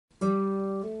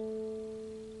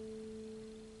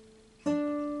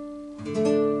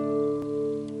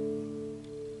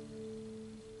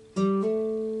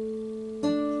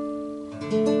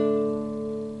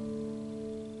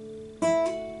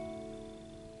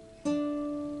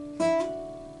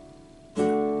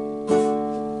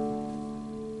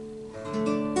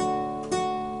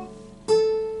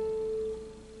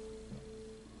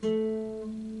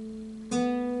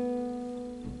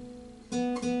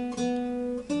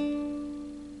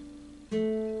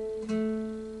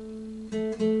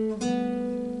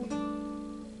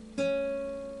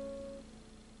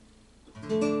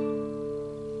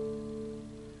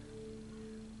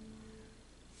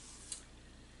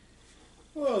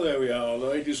Well, there we are,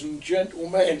 ladies and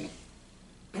gentlemen.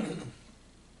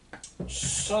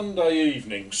 Sunday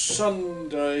evening,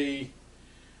 Sunday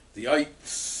the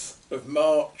 8th of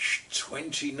March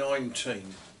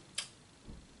 2019.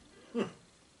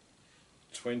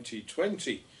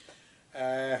 2020.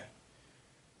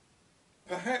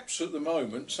 Perhaps at the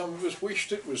moment some of us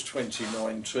wished it was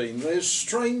 2019. There's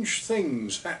strange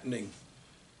things happening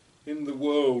in the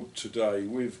world today.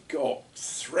 We've got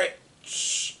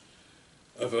threats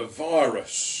of a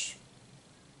virus.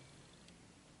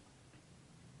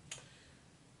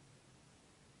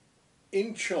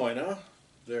 In China,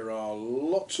 there are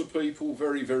lots of people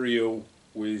very, very ill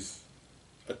with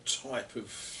a type of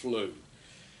flu.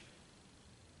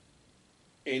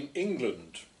 In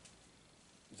England,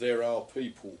 there are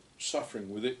people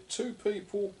suffering with it. 2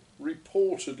 people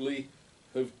reportedly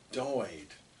have died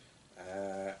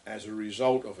as a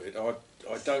result of it.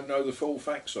 I don't know the full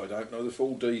facts, I don't know the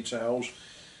full details,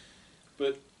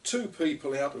 but 2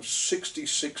 people out of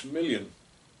 66 million.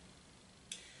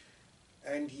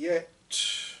 And yet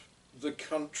the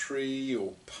country,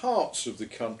 or parts of the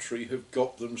country, have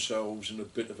got themselves in a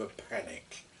bit of a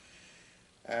panic.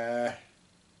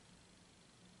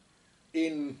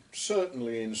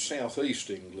 Certainly in southeast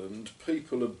England,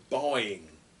 people are buying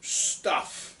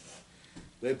stuff.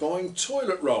 They're buying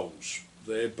toilet rolls,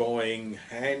 they're buying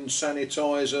hand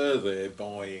sanitizer, they're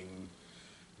buying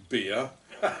beer.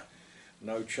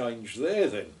 No change there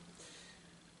then.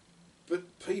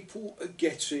 But people are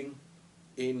getting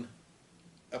in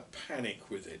a panic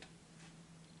with it.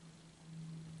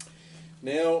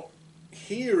 Now,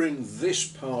 here in this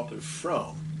part of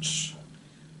France,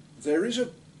 there is a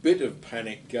bit of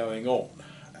panic going on.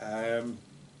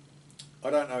 I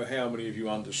don't know how many of you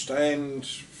understand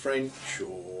French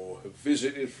or have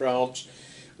visited France.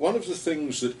 One of the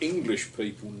things that English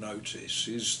people notice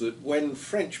is that when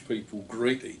French people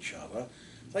greet each other,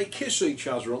 they kiss each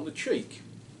other on the cheek.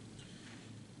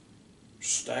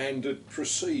 Standard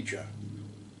procedure.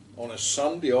 On a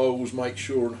Sunday I always make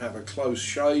sure and have a close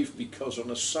shave, because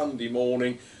on a Sunday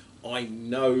morning I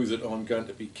know that I'm going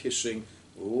to be kissing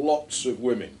lots of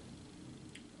women.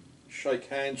 Shake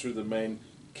hands with the men,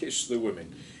 kiss the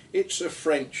women. It's a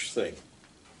French thing.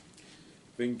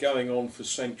 Been going on for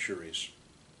centuries.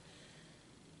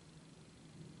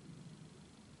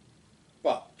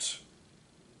 But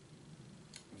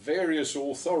various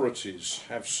authorities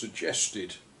have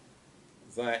suggested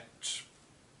that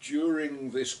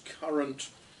during this current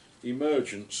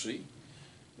emergency,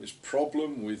 this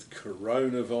problem with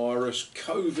coronavirus,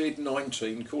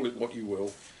 COVID-19, call it what you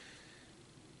will,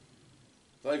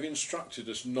 they've instructed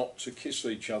us not to kiss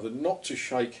each other, not to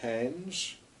shake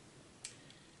hands.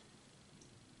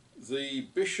 The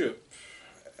bishop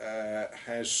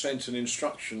has sent an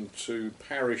instruction to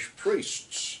parish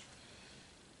priests.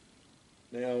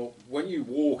 Now, when you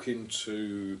walk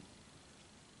into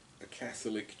a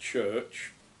Catholic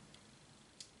church,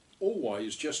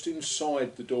 always just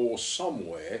inside the door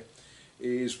somewhere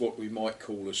is what we might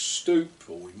call a stoop,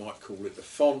 or we might call it a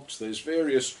font. There's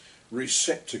various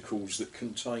receptacles that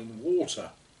contain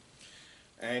water,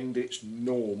 and it's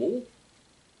normal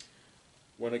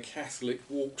when a Catholic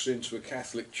walks into a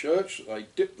Catholic church that they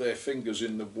dip their fingers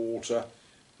in the water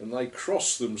and they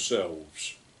cross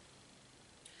themselves.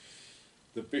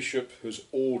 The bishop has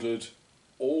ordered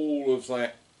all of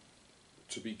that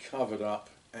to be covered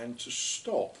up and to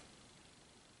stop.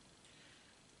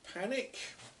 Panic?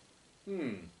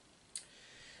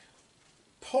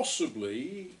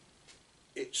 Possibly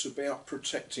it's about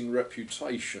protecting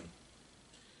reputation,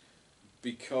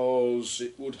 because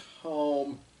it would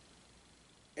harm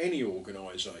any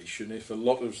organisation if a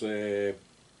lot of their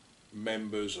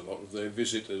members, a lot of their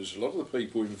visitors, a lot of the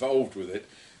people involved with it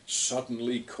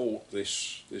suddenly caught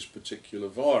this particular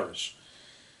virus.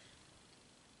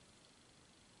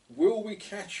 Will we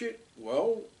catch it?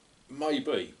 Well,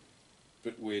 maybe,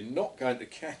 but we're not going to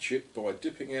catch it by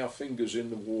dipping our fingers in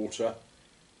the water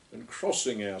and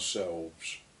crossing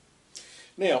ourselves.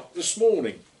 Now, this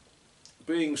morning,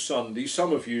 being Sunday,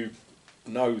 some of you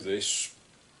know this,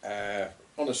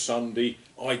 on a Sunday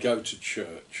I go to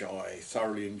church. I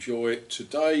thoroughly enjoy it.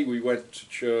 Today we went to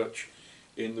church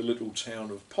in the little town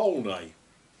of Polnay.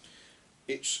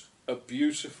 It's a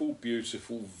beautiful,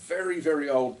 beautiful, very, very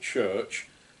old church.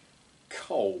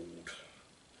 Cold.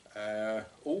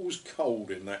 Always cold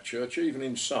in that church, even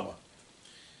in summer.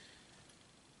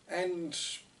 And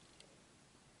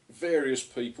various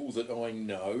people that I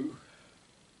know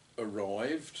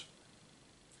arrived,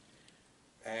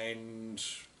 and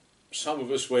some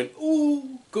of us went,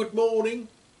 "Ooh, good morning,"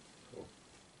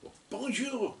 or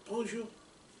 "Bonjour, bonjour."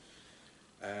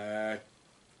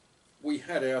 we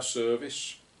had our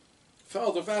service.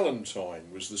 Father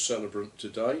Valentine was the celebrant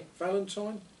today.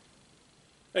 Valentine?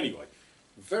 Anyway,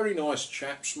 very nice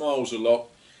chap, smiles a lot.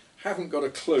 Haven't got a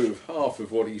clue of half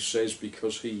of what he says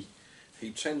because he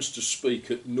tends to speak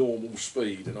at normal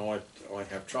speed, and I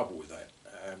have trouble with that.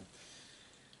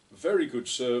 Very good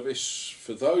service.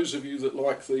 For those of you that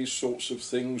like these sorts of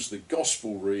things, the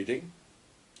gospel reading,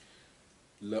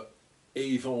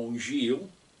 l'Evangile,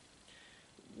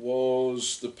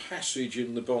 was the passage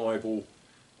in the Bible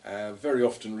very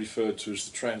often referred to as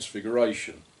the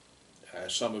Transfiguration.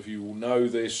 Some of you will know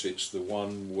this. It's the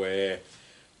one where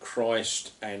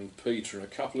Christ and Peter and a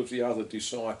couple of the other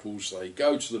disciples, they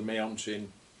go to the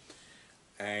mountain,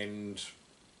 and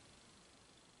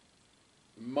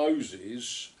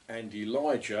Moses and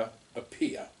Elijah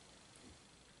appear.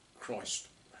 Christ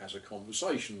has a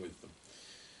conversation with them.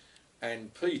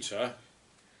 And Peter,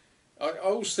 I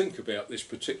always think about this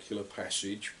particular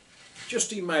passage.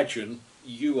 Just imagine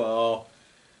you are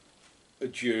a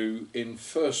Jew in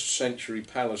first century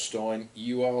Palestine.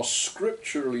 You are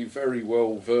scripturally very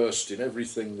well versed in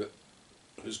everything that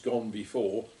has gone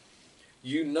before.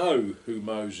 You know who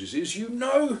Moses is. You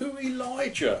know who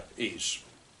Elijah is.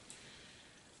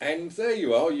 And there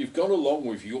you are, you've gone along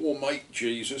with your mate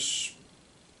Jesus,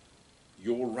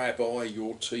 your rabbi,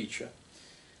 your teacher,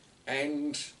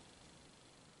 and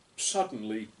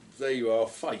suddenly there you are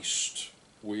faced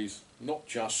with not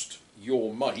just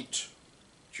your mate,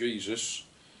 Jesus,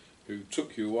 who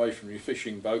took you away from your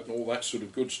fishing boat and all that sort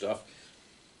of good stuff,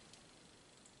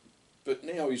 but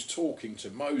now he's talking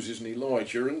to Moses and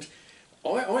Elijah, and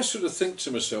I sort of think to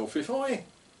myself,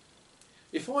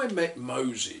 if I met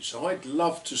Moses, I'd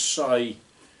love to say,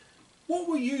 what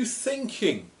were you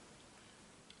thinking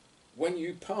when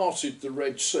you parted the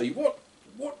Red Sea?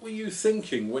 What were you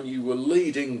thinking when you were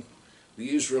leading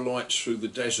the Israelites through the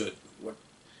desert?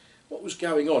 What was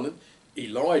going on? And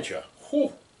Elijah,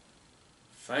 whew,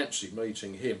 fancy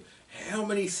meeting him. How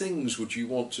many things would you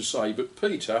want to say? But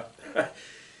Peter,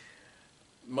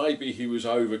 maybe he was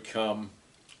overcome.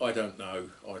 I don't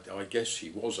know. I guess he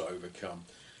was overcome.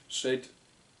 Said,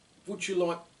 would you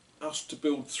like us to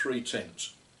build 3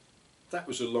 tents? That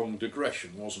was a long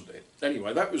digression, wasn't it?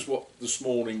 Anyway, that was what this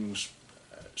morning's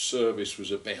service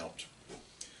was about.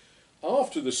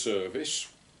 After the service,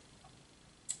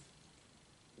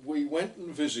 we went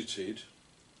and visited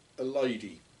a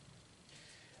lady.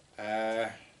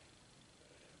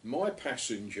 My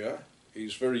passenger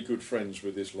is very good friends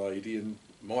with this lady, and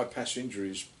my passenger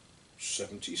is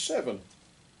 77.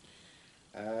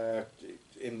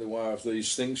 In the way of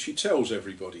these things, she tells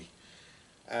everybody.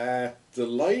 The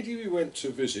lady we went to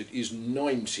visit is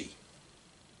 90.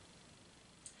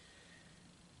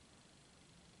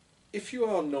 If you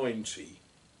are 90,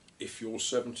 if you're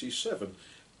 77,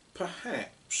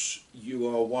 perhaps you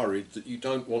are worried that you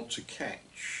don't want to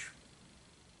catch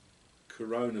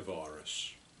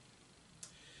coronavirus.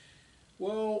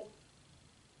 Well,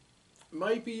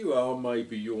 maybe you are,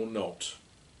 maybe you're not.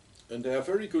 And our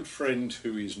very good friend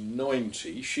who is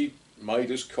 90, she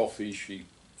made us coffee, she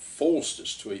forced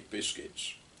us to eat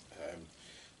biscuits.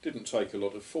 Didn't take a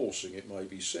lot of forcing, it may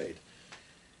be said.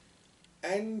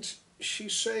 And she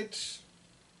said,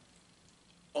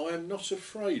 I am not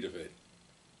afraid of it.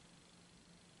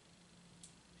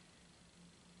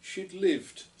 She'd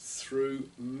lived through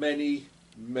many,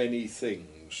 many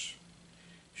things.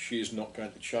 She is not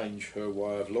going to change her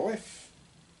way of life.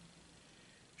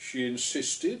 She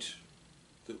insisted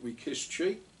that we kiss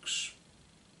cheeks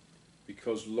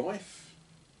because life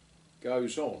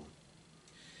goes on.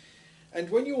 And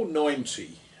when you're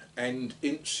 90 and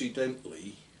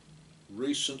incidentally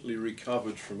recently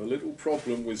recovered from a little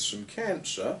problem with some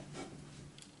cancer,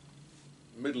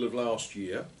 middle of last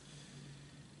year,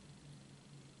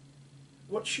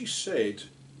 what she said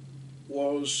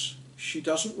was she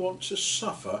doesn't want to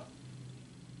suffer,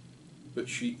 but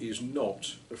she is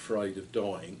not afraid of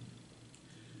dying.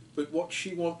 But what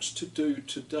she wants to do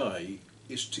today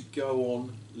is to go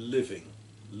on living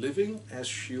as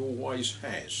she always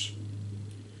has.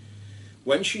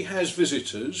 When she has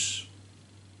visitors,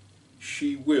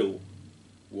 she will,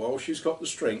 while she's got the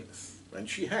strength, and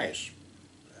she has,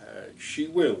 she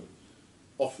will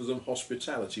offer them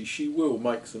hospitality. She will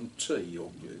make them tea or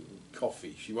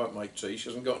coffee. She won't make tea, she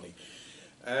hasn't got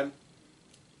any.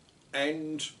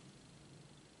 And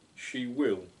she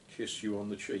will kiss you on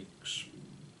the cheeks.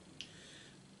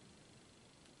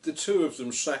 The two of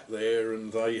them sat there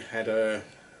and they had a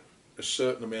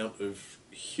certain amount of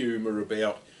humour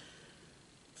about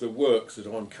the work that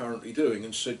I'm currently doing,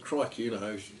 and said, crikey, you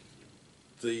know,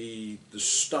 the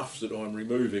stuff that I'm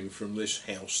removing from this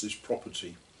house, this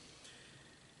property,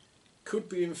 could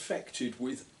be infected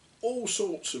with all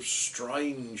sorts of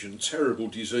strange and terrible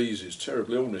diseases,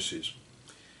 terrible illnesses.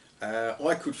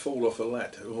 I could fall off a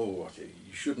ladder. Oh,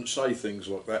 you shouldn't say things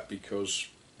like that because,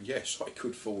 yes, I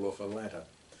could fall off a ladder.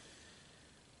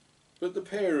 But the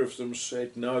pair of them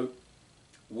said, no,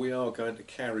 we are going to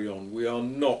carry on. We are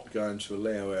not going to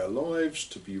allow our lives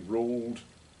to be ruled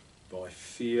by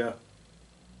fear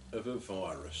of a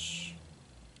virus.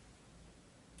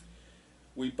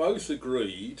 We both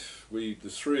agreed, the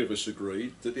three of us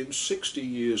agreed, that in 60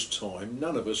 years' time,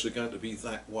 none of us are going to be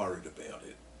that worried about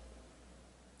it.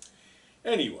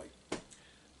 Anyway,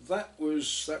 that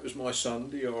was my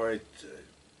Sunday. I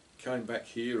came back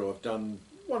here, I've done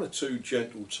one or two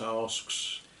gentle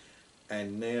tasks,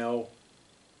 and now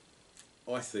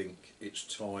I think it's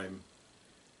time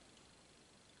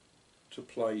to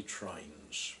play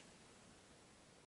trains.